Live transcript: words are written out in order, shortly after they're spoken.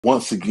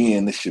Once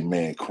again, it's your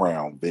man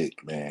Crown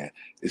Vic, man.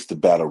 It's the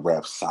battle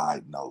rap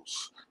side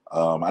notes.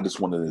 I just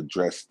wanted to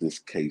address this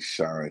K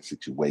Shine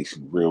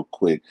situation real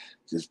quick.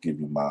 Just give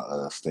you my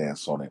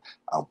stance on it.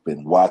 I've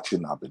been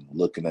watching. I've been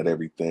looking at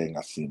everything.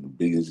 I seen the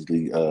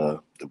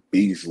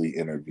Beasley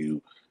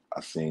interview.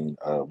 I seen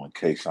when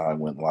K Shine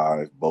went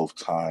live both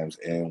times,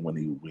 and when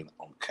he went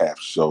on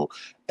Cap's show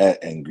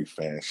at Angry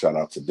Fan. Shout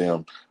out to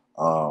them.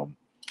 Um,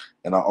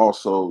 and I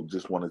also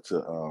just wanted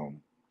to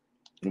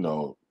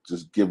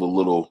just give a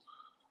little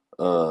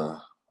uh,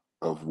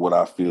 of what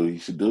I feel he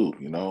should do.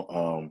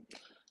 When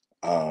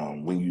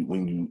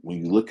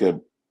you look at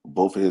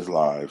both of his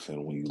lives,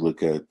 and when you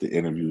look at the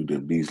interview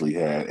that Beasley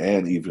had,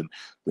 and even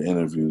the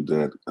interview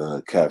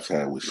that Caps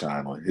had with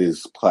Shine on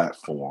his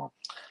platform,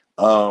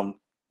 um,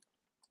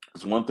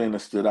 it's one thing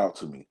that stood out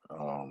to me.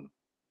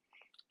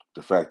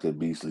 The fact that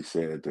Beasley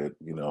said that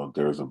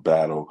there's a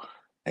battle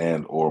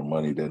and or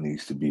money that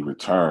needs to be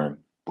returned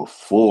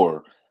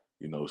before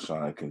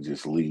Shine can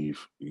just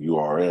leave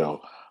URL.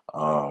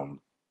 Um,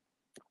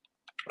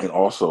 and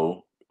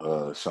also,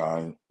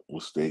 Shine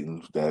was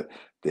stating that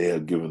they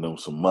have given them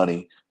some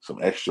money, some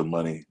extra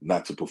money,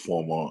 not to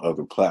perform on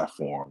other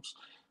platforms.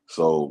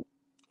 So,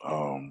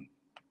 um,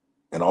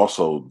 and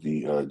also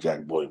the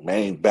Jack Boy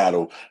main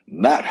battle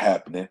not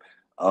happening.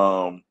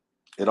 Um,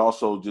 it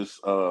also just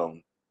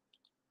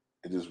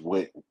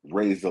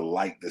raised a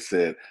light that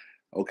said,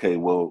 okay,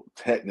 well,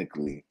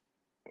 technically,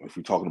 if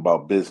you're talking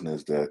about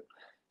business, that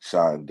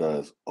Shine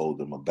does owe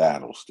them a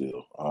battle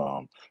still.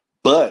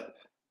 But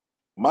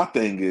my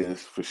thing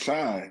is for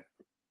Shine,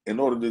 in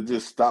order to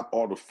just stop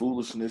all the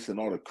foolishness and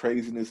all the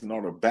craziness and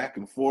all the back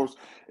and forth,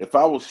 if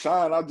I was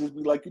Shine, I'd just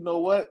be like, you know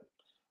what?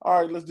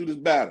 All right, let's do this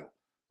battle.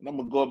 And I'm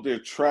gonna go up there,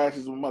 trash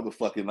as a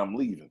motherfucker, and I'm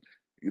leaving.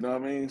 You know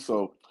what I mean?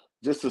 So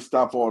just to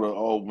stop all the,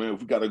 oh man,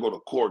 if we gotta go to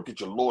court, get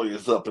your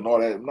lawyers up and all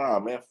that. Nah,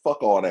 man,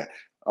 fuck all that.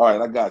 All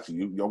right, I got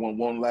you. Y'all want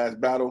one last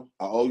battle?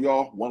 I owe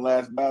y'all one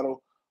last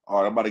battle.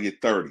 All right, I'm about to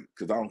get 30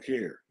 because I don't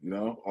care.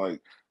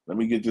 Like let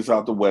me get this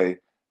out the way,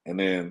 and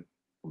then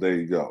there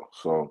you go.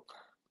 So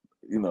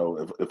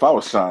if I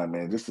was Shine,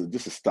 man, just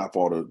to stop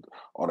all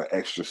the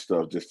extra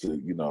stuff,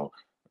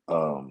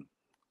 um,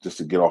 just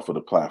to get off of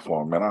the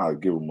platform, man,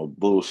 I'd give them a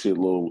bullshit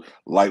little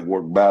light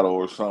work battle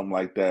or something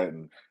like that,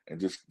 and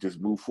just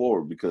move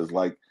forward because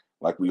like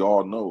we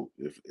all know,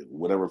 if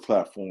whatever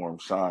platform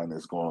Shine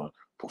is going to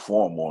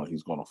perform on,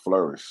 he's going to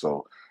flourish.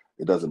 So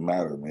it doesn't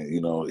matter, man.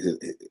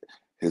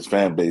 His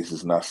fan base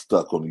is not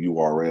stuck on the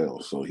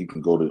URL, so he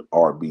can go to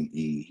RBE,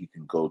 he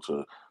can go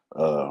to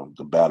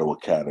the Battle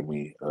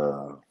Academy,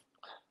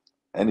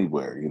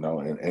 anywhere,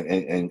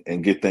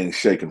 and get things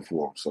shaken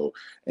for him. So,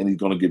 and he's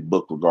going to get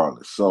booked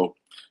regardless. So,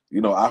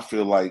 I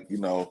feel like,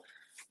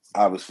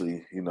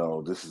 obviously,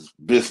 this is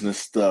business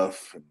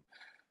stuff.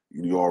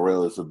 And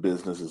URL is a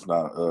business. It's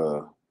not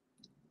a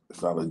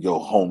yo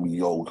homie,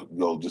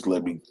 yo, just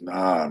let me.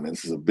 Nah, man,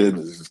 this is a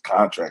business. This is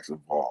contracts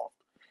involved.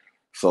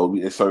 So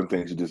it's certain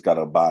things you just got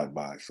to abide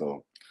by.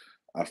 So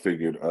I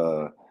figured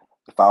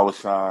if I was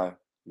Shine,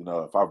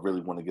 if I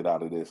really want to get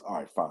out of this, all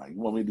right, fine. You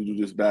want me to do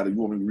this battle? You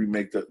want me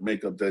to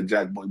make up that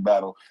Jack Boy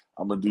battle?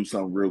 I'm gonna do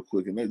something real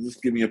quick and then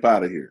just get me up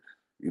out of here.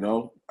 I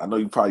know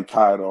you're probably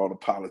tired of all the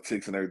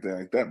politics and everything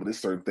like that, but there's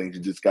certain things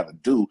you just got to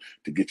do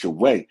to get your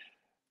way.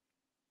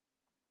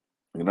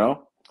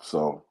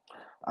 So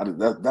I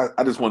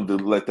just wanted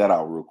to let that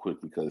out real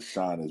quick because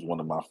Shine is one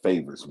of my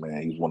favorites,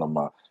 man. He's one of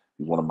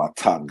my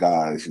top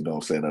guys, what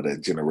I'm saying, of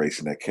that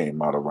generation that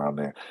came out around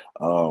there.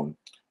 Um,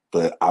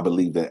 but I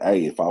believe that,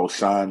 hey, if I was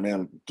Shine,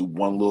 man, do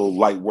one little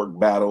light work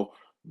battle,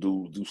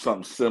 do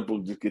something simple,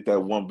 just get that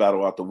one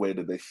battle out the way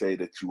that they say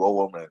that you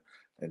owe them,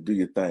 and do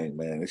your thing,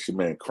 man. It's your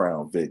man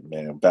Crown Vic,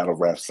 man. Battle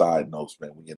rap side notes, man. We